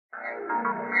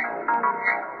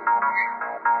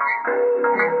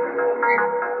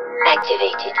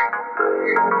Activated.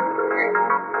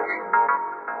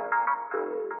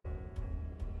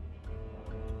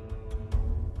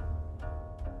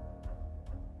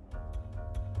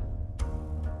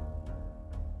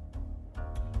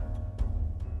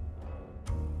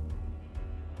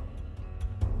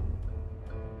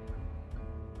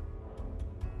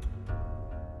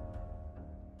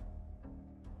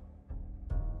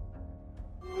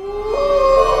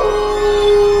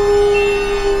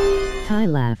 Kai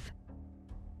laugh.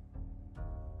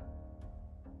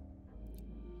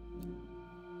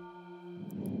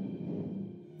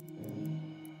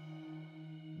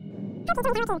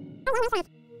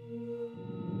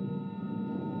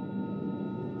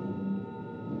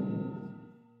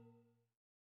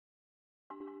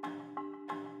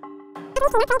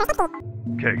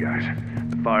 Okay, guys.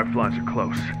 The Fireflies are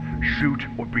close. Shoot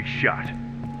or be shot.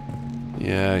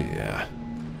 Yeah.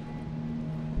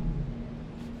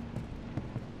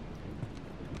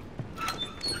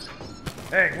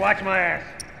 Hey, watch my ass.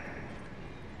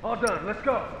 All done. Let's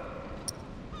go.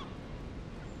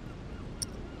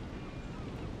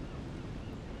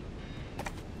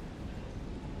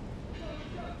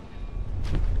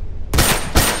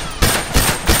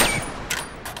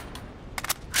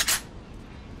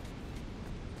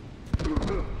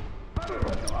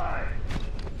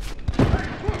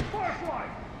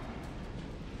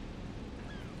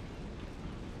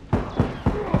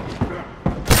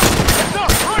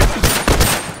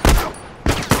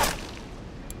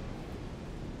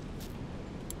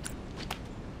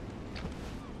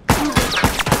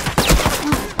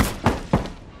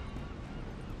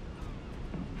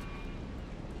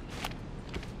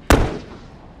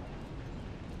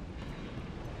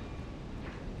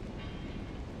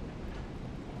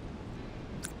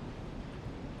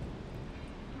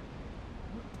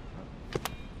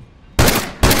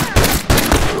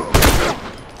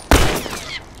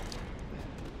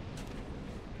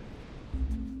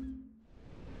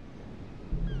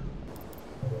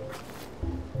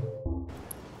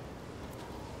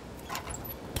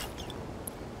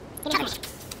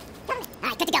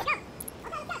 Alright, good to go.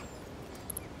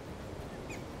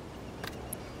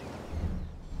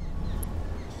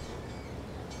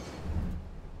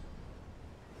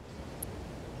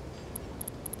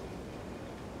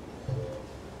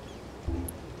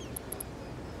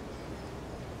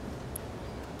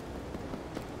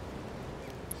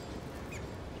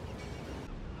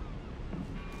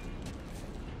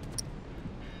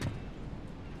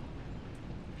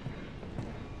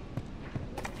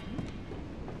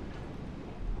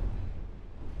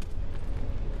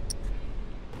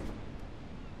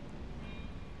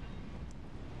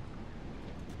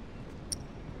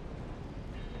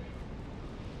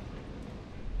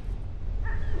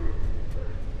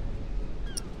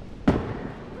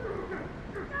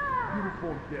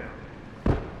 Uniform down.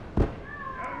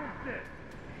 That one's dead.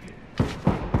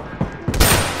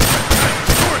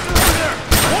 Over there!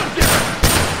 One down!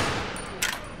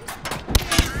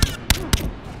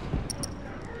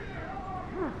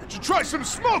 Did you try some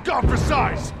smoke on for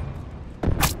size?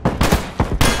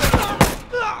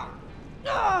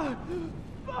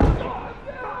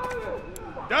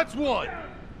 That's one!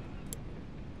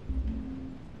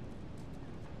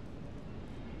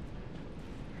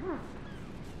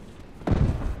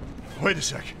 Wait a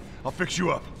sec. I'll fix you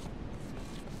up.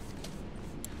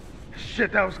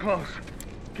 Shit, that was close.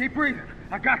 Keep breathing.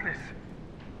 I got this.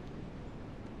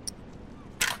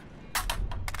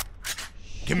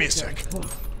 Give me a sec.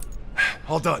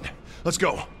 All done. Let's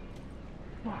go.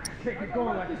 Fuck, I can't get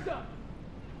going like this.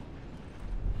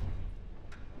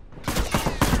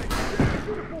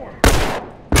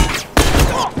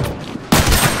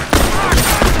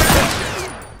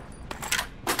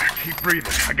 Keep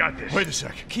breathing. I got this. Wait a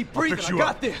sec. Keep breathing. I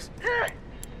got this.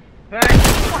 Thanks.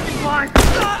 Fucking blind.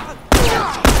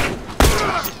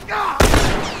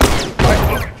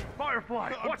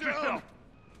 Firefly, watch yourself.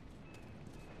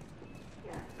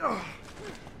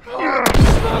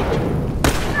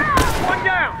 One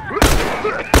down.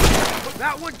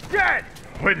 That one's dead.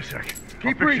 Wait a sec.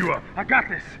 Keep breathing. You up. I got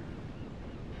this.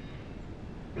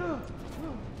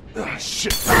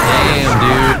 Shit. Damn,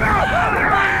 dude.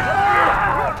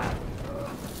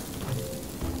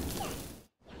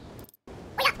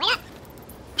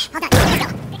 Hold on, good to go.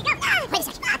 Wait a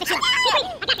sec. I'll fix you up. Keep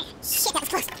breathing. I got this. Shit, that was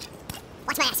close.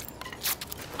 Watch my ass.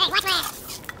 Hey, watch my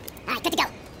ass. Alright, good to go.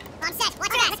 I'm set.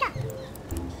 Watch your ass. Let's go.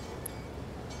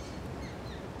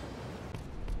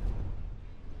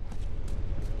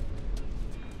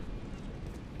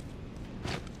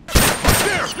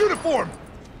 There! Uniform!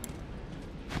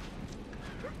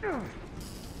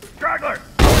 Straggler!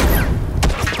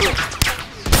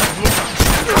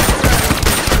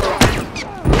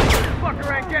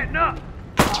 Fucker ain't getting up!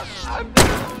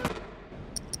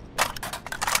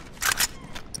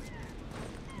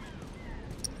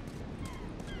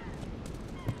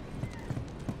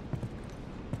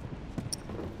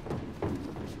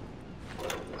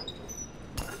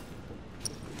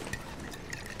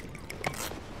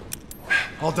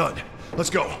 All done. Let's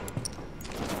go.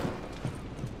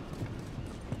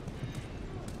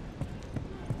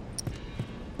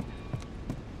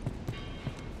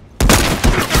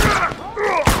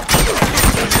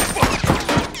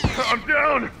 I'm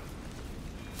down!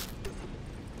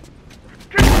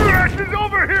 Get your asses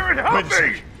over here and help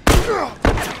me!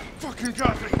 Fucking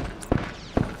got me.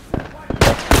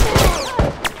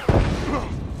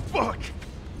 Fuck.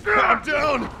 I'm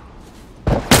down.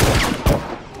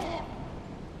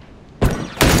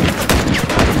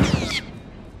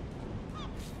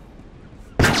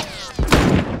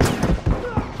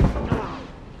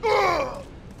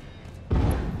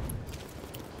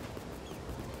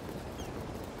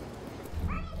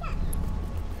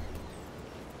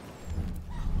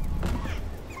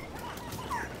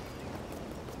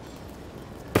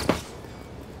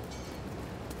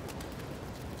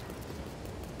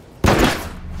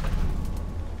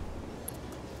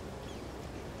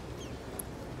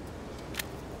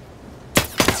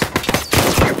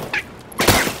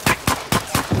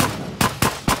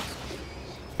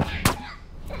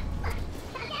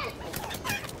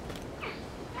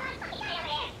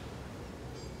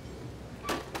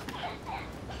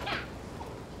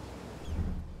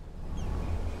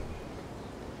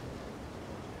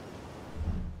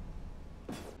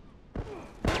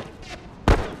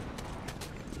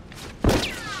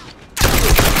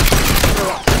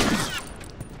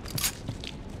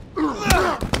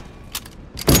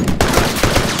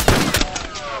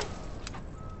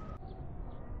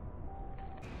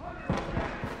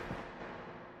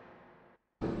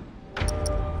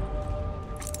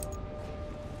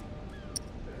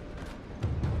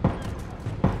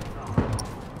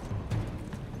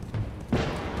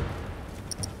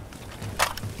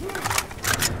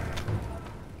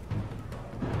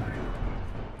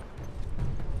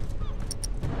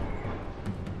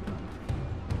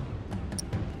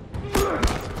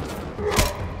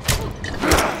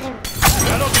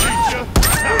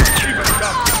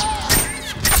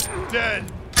 Dead.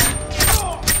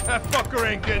 That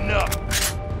fucker ain't getting up.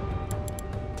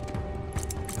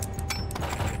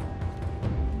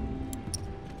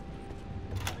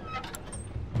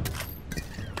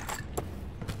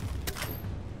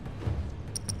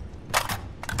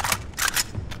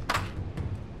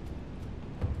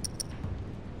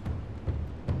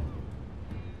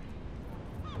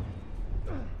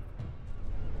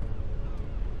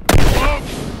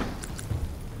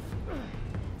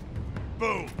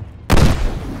 Boom.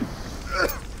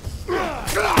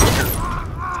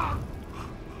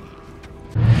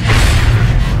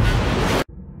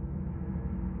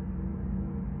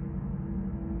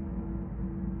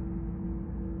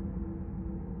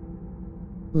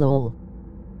 Lol.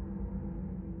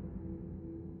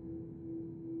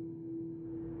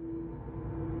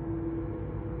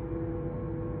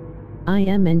 I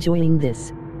am enjoying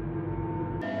this.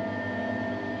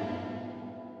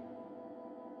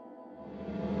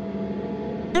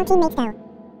 Our teammates fell.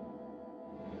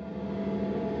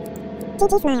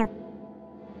 GG smile.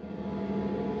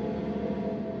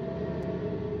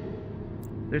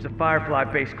 There's a Firefly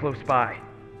base close by.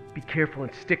 Be careful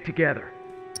and stick together.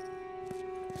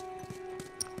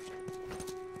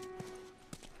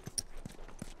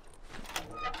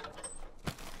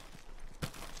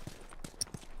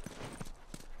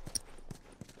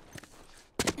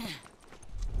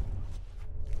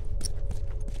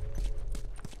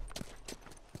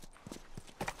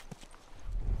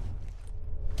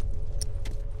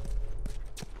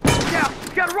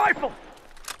 Got a rifle!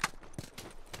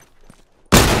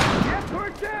 Yeah,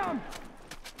 turret down!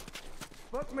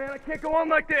 Fuck, man, I can't go on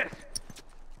like this!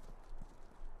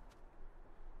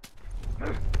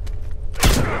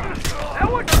 That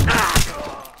one!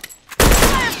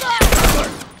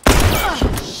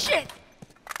 Shit!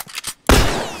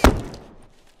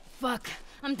 Fuck,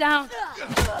 I'm down.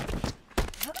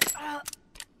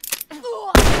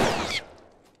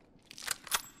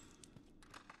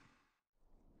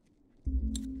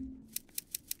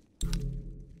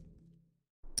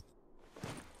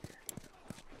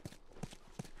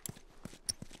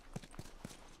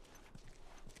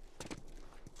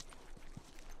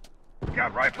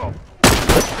 Got rifle!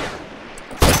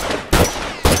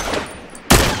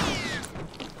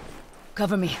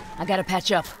 Cover me. I gotta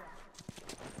patch up.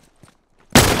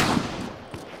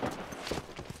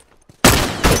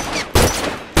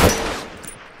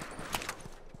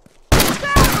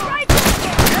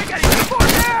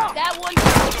 That one.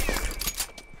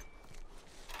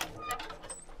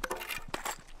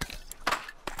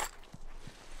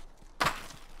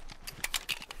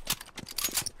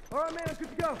 All right, man, I'm good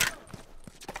to go.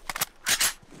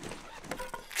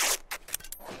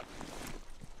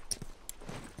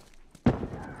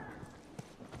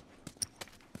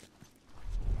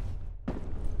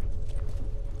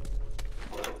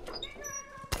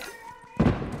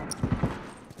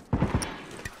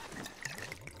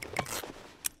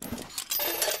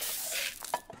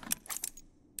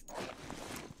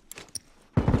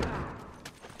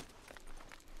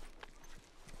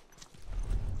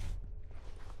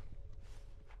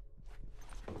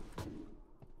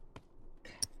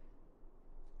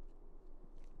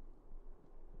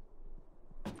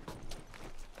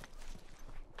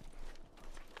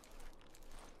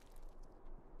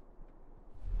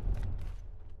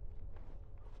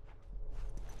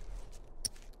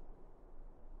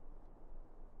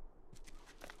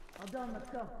 All done, let's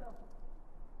go.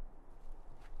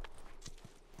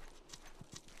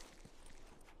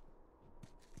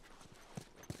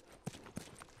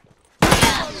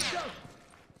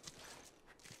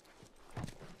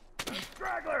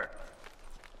 Straggler!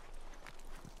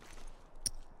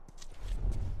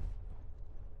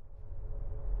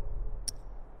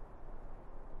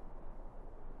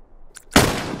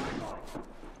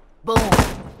 Boom.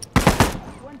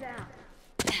 One down.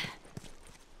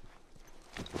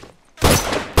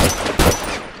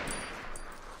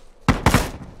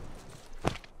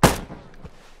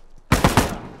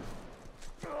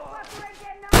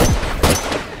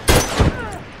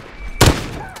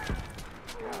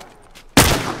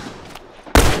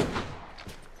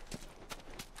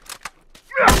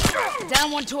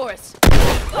 Down one tourist.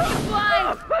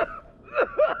 Flying.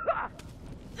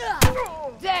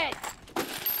 Dead.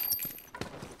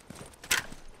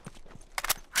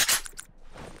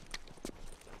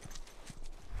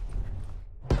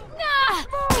 Nah!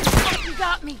 You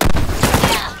got me.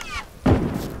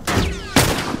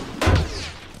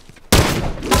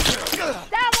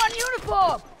 That one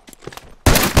uniform.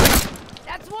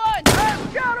 That's one. Hey,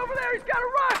 look out over there! He's got a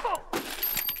rifle!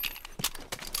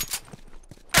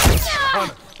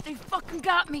 Ah, they fucking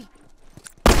got me.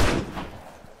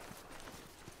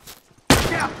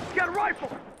 Yeah, he's got a rifle!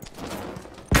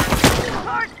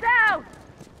 Horse down.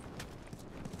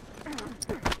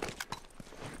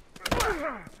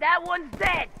 That one's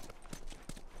dead.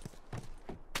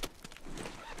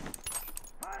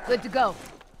 Good to go.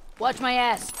 Watch my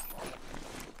ass.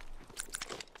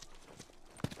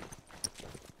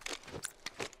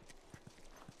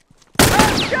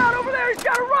 Hey, look out over there! He's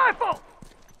got a rifle!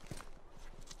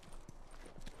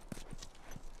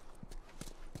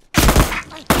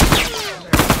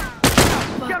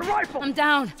 He's got a rifle! I'm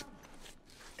down.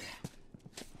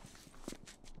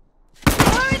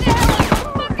 Where the hell?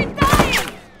 I'm fucking dying!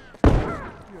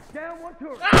 You're down one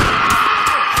tourist.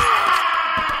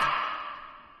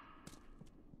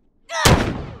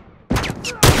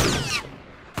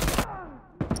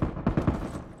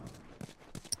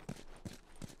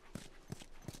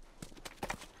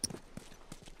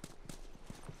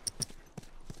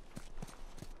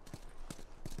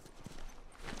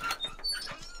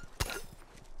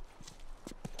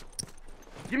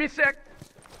 Give me a sec.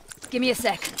 Give me a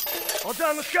sec. All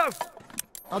done, let's go.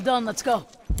 All done, let's go.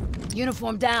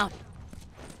 Uniform down.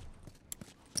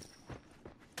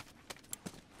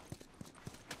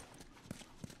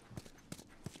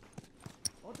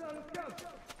 All done, let's go.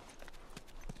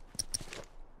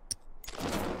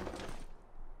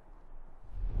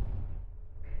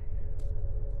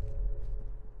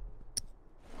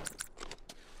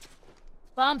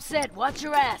 Bomb set, watch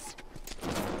your ass.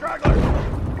 Straggler!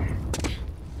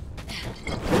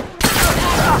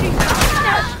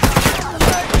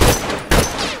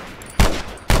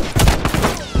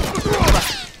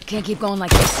 Can't keep going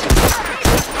like this.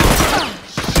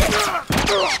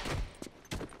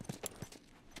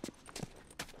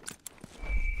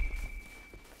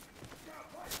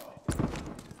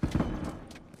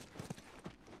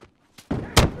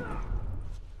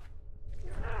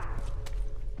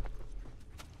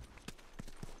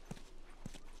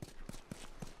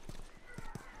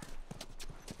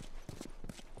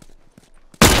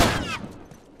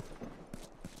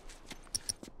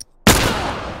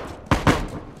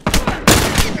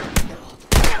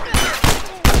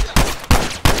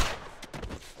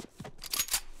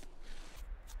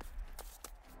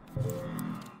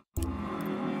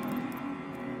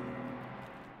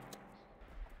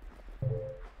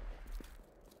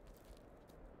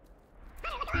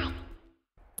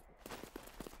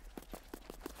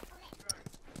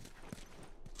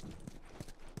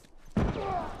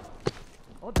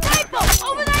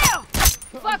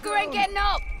 Fucker ain't getting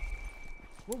up!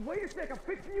 Well, wait a sec, I'm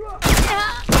fixing you up.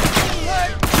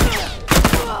 Hurt.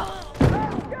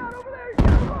 God, over there, he's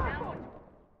got a rifle.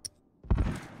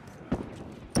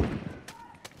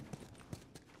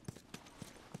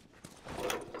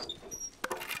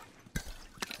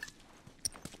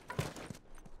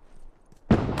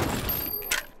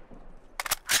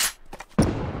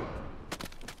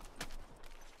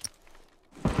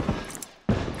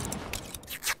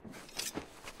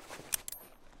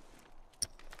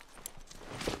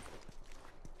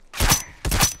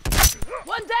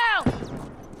 One down!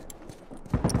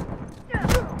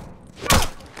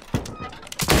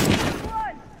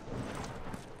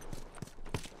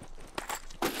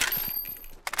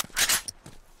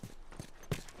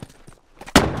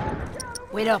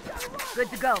 Wait up. Good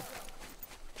to go.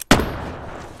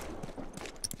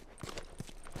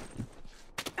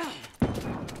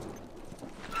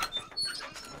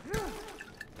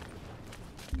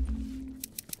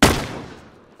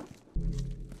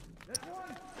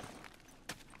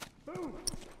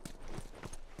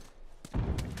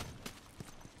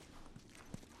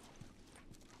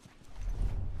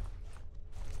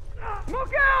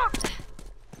 Look out!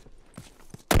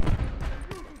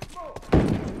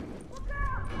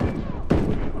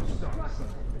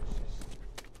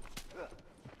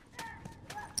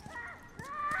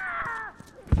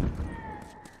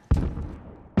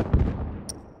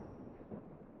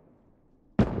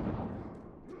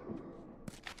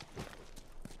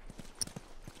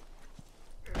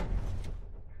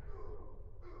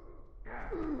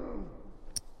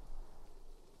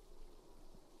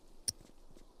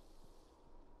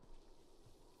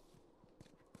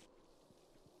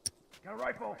 Got a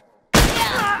rifle.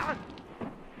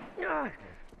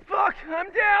 Fuck, I'm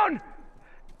down.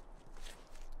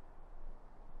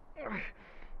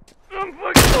 I'm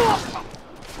fucking.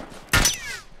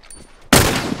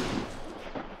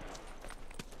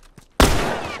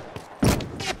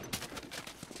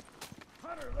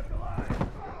 Hunter, look alive.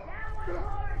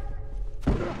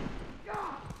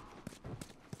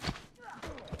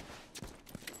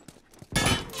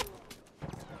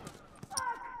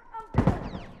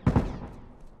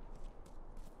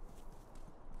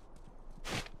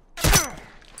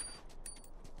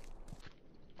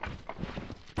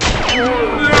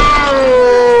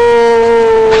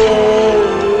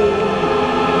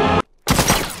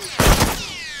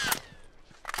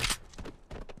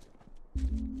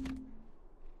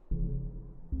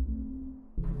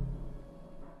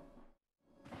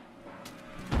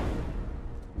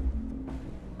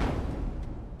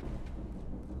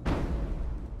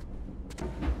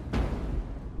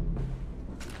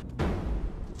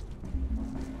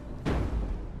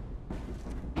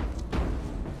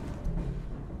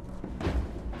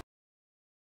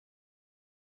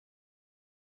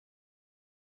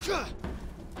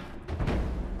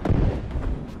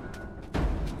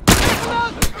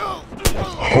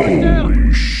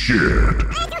 Holy shit.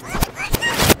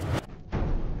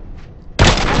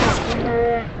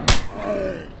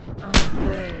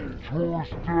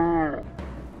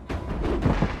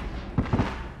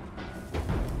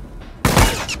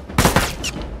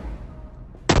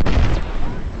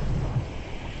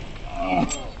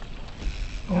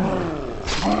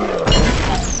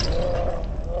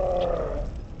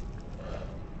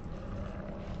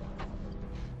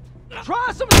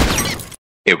 Try some.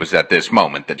 It was at this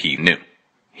moment that he knew.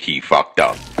 He fucked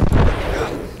up.